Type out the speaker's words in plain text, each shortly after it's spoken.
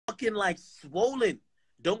fucking like swollen.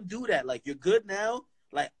 Don't do that. Like, you're good now.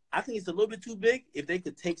 Like, I think it's a little bit too big. If they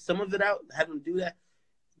could take some of it out, have them do that.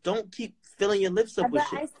 Don't keep filling your lips up with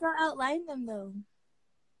shit. I still outlined them though.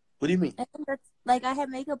 What do you mean? I think that's like I have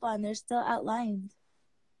makeup on. They're still outlined.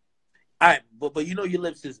 All right, but you know your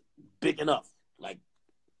lips is big enough. Like,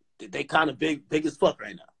 they kind of big as fuck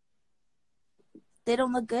right now. They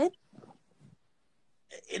don't look good.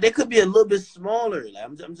 They could be a little bit smaller. Like,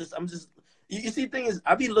 I'm just. You see, the thing is,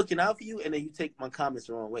 I be looking out for you, and then you take my comments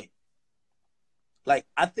the wrong way. Like,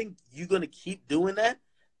 I think you're gonna keep doing that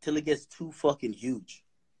till it gets too fucking huge.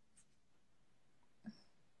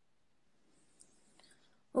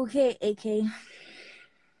 Okay, AK.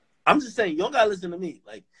 I'm just saying, you don't gotta listen to me.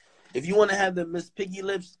 Like, if you want to have the Miss Piggy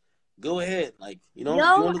lips, go ahead. Like, you know, Yo,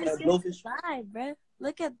 if you want to look I like blowfish. live, bruh.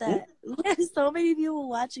 Look at that. There's so many people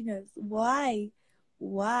watching us. Why?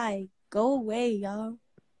 Go away, y'all.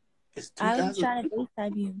 It's I was 2,000. trying to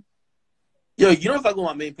FaceTime you. Yo, you know, if I go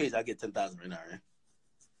on my main page, I get 10,000 right now, right?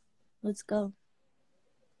 Let's go.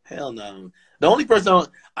 Hell no. The only person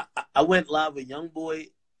I went live with Young Boy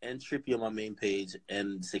and Trippy on my main page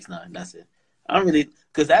and 6ix9ine. That's it. I don't really,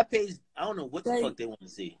 because that page, I don't know what the fuck they want to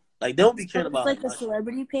see. Like, they don't be caring about. It's like a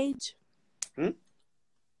celebrity page. Hmm?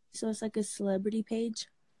 So it's like a celebrity page.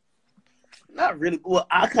 Not really. Well,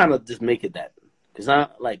 I kind of just make it that, because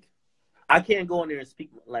I can't go in there and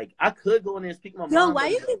speak. Like, I could go in there and speak my mind. Yo, why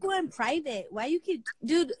you keep going private? Why you keep,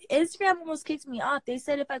 dude? Instagram almost kicked me off. They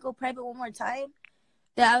said if I go private one more time,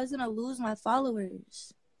 that I was gonna lose my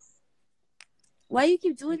followers. Why you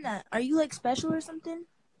keep doing that? Are you like special or something?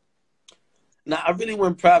 Nah, I really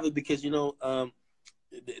went private because, you know,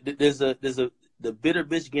 there's the bitter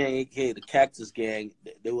bitch gang, aka the cactus gang.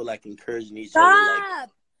 They were like encouraging each other. Like,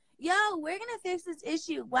 yo, we're gonna fix this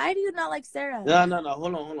issue. Why do you not like Sara? No.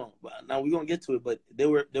 Hold on. Now we're gonna get to it, but they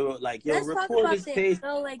were like, yo, let's report this page.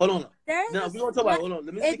 So, like, hold on. No, we gonna talk about. Hold on.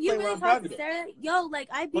 Let me explain why I'm private. Sarah, yo, like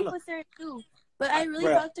I beef with Sara too, but I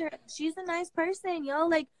really talked to her. She's a nice person, yo.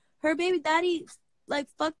 Like her baby daddy, like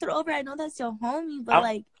fucked her over. I know that's your homie, but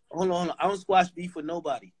like. Hold on. I don't squash beef with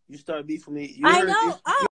nobody. You start beef with me. I know.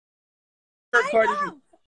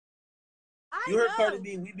 You heard Cardi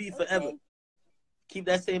B. We beef forever. Keep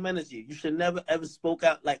that same energy. You should never ever spoke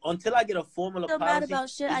out. Like, until I get a formal apology. Mad about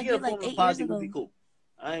shit I did like 8 years ago. Would be cool.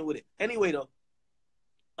 I ain't with it. Anyway though,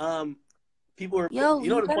 people are. Yo, you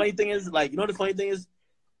know the funny thing is, like,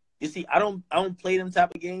 you see, I don't play them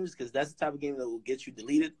type of games because that's the type of game that will get you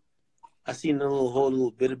deleted. I seen the whole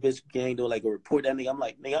little bitter bitch gang though, like, a report that nigga. I'm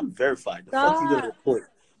like, nigga, I'm verified. The fuck you gonna report?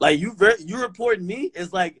 Like, you reporting me?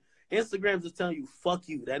 It's like Instagram's just telling you, fuck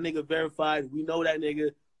you. That nigga verified. We know that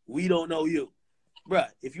nigga. We don't know you, bruh.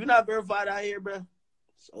 If you're not verified out here, bruh,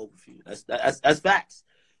 it's over for you. That's facts.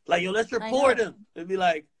 Like, yo, let's report him. It'd be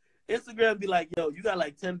like Instagram be like, yo, you got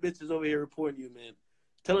like 10 bitches over here reporting you, man.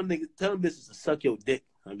 Tell them bitches to suck your dick.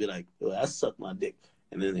 I'd be like, yo, I suck my dick,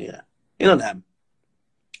 and then it don't happen.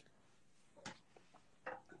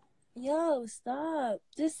 Yo, stop.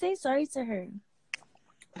 Just say sorry to her.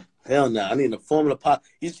 Hell no. I need a formal apology.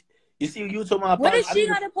 You see, you told my apology. What does she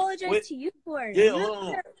got to apologize to you for? Yeah, hold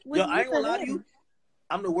on. Yo, I ain't gonna lie to you.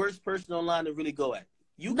 I'm the worst person online to really go at.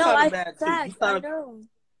 You kind of bad too.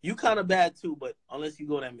 You kind of bad too, but unless you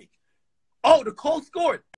go at me. Oh, the Colts scored.